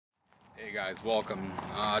Hey guys, welcome.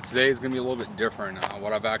 Today is going to be a little bit different.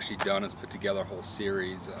 What I've actually done is put together a whole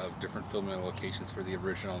series of different filming locations for the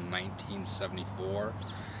original 1974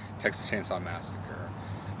 Texas Chainsaw Massacre.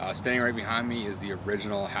 Standing right behind me is the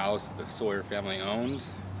original house that the Sawyer family owned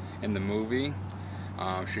in the movie.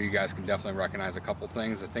 I'm sure you guys can definitely recognize a couple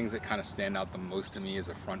things. The things that kind of stand out the most to me is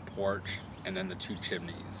the front porch and then the two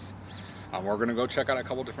chimneys. We're going to go check out a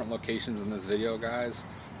couple different locations in this video, guys.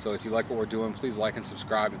 So if you like what we're doing, please like and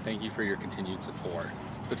subscribe, and thank you for your continued support.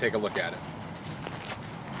 So take a look at it.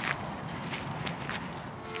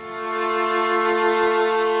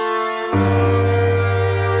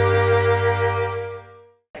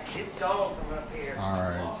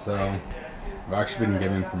 Alright, so I've actually been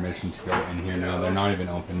given permission to go in here now. They're not even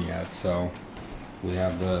open yet, so we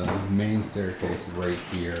have the main staircase right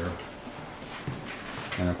here.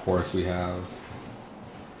 And of course we have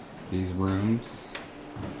these rooms.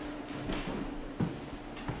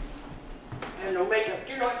 And no makeup,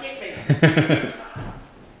 do not get me.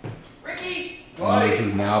 Ricky! And this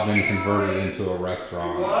has now been converted into a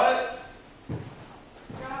restaurant. What? Did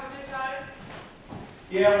you have a good time?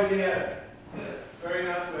 Yeah, we did. Very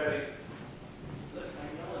nice wedding. Look, I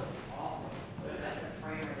know it's awesome. Look, that's a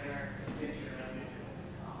frame right there. A picture of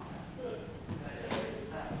it.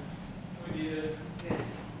 We did. Good.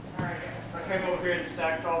 All right, guys. I came over here and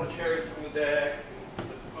stacked all the chairs from the deck. It's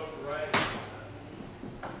supposed to rain.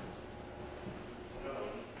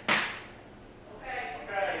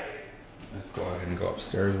 Okay. Let's go ahead and go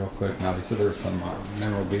upstairs real quick. Now they said there's some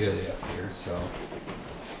memorabilia up here, so.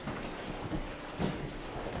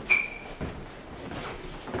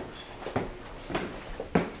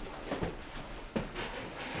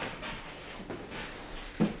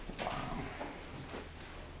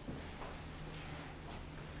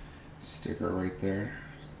 Sticker right there.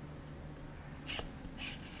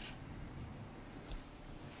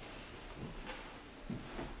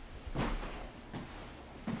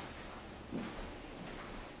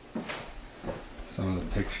 Some of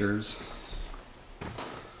the pictures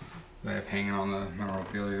they have hanging on the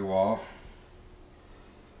memorabilia wall.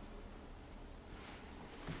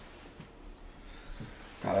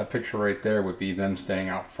 Now that picture right there would be them standing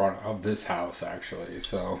out front of this house actually,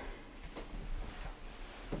 so.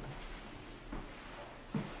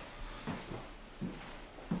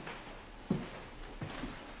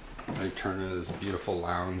 They turn into this beautiful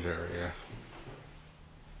lounge area.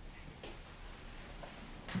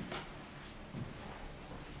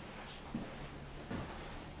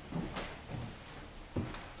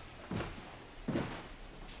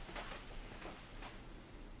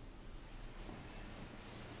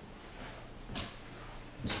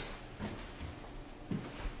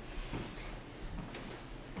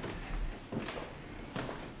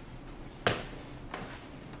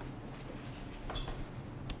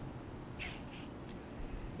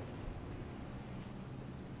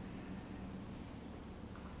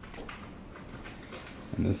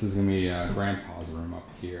 And this is going to be Grandpa's room up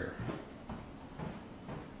here.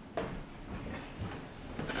 I'm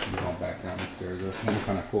going back down the stairs. There's something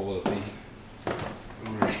kind of cool that the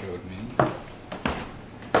owner showed me.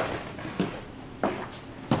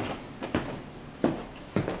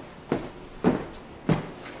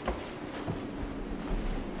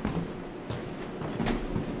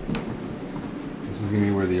 This is going to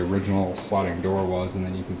be where the original sliding door was, and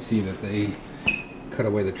then you can see that they cut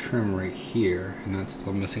away the trim right here, and that's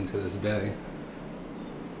still missing to this day.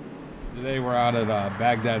 Today we're out at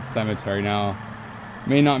Baghdad Cemetery. Now,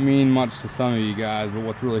 may not mean much to some of you guys, but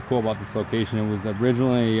what's really cool about this location, it was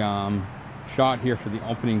originally shot here for the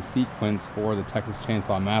opening sequence for the Texas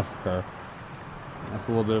Chainsaw Massacre. That's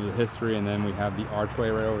a little bit of the history, and then we have the archway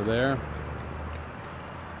right over there.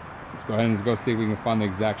 Let's go ahead and go see if we can find the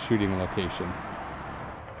exact shooting location.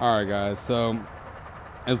 Alright guys, so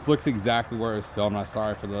this looks exactly where it was filmed. I'm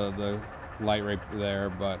sorry for the light right there,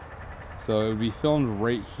 but so it would be filmed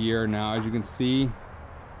right here. Now, as you can see, go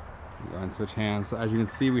ahead and switch hands. So as you can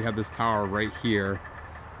see, we have this tower right here.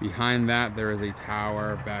 Behind that, there is a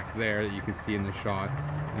tower back there that you can see in the shot,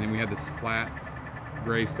 and then we have this flat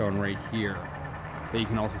gravestone right here that you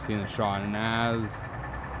can also see in the shot. And as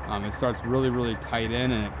it starts really tight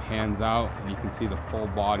in and it pans out, and you can see the full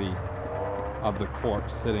body of the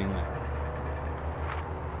corpse sitting there.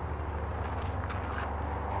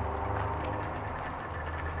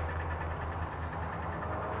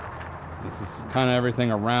 This is kind of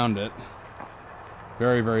everything around it.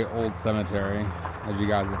 Very old cemetery, as you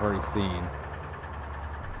guys have already seen.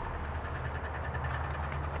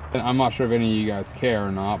 And I'm not sure if any of you guys care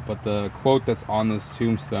or not, but the quote that's on this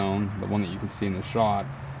tombstone, the one that you can see in the shot,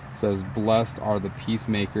 says, "Blessed are the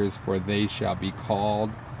peacemakers, for they shall be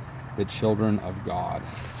called the children of God.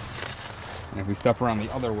 And if we step around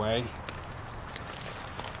the other way,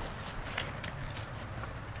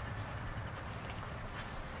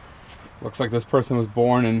 looks like this person was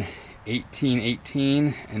born in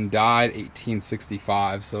 1818 and died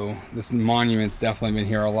 1865. So this monument's definitely been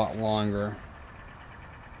here a lot longer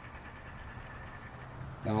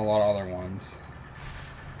than a lot of other ones.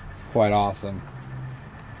 It's quite awesome.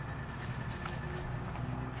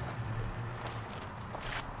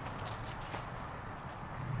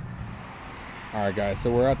 Alright guys, so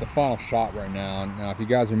we're at the final shot right now. Now if you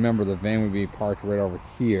guys remember, the van would be parked right over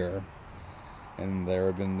here. And there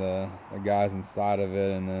had been the guys inside of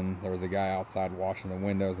it, and then there was a guy outside washing the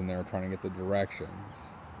windows, and they were trying to get the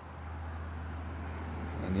directions.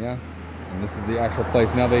 And yeah, and this is the actual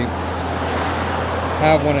place. Now they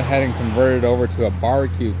have went ahead and converted over to a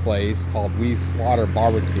barbecue place called We Slaughter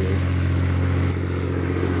Barbecue.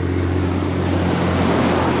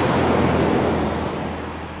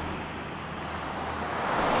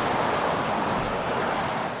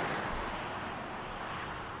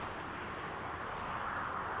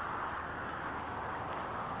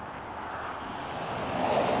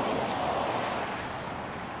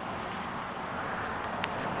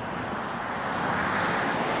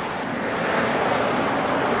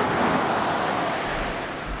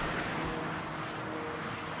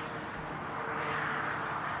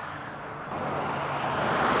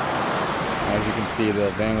 As you can see,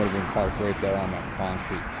 the van would have been parked right there on that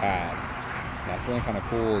concrete pad. Now, something kind of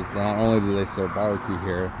cool is not only do they serve barbecue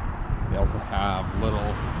here, they also have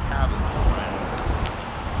little cabins to rent.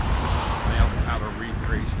 They also have a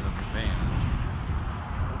recreation of the van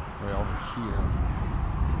right over here.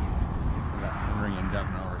 We got Henry and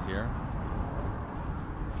Devin over here.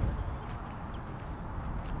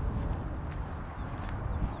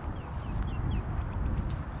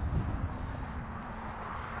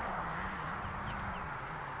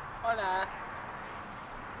 Hola.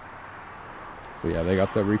 So yeah, they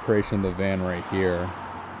got the recreation of the van right here,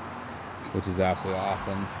 which is absolutely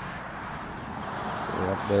awesome. So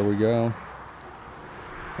yep, there we go.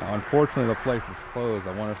 Now unfortunately the place is closed.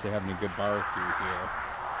 I wonder if they have any good barbecue here.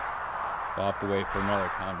 I'll have to wait for another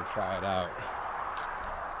time to try it out.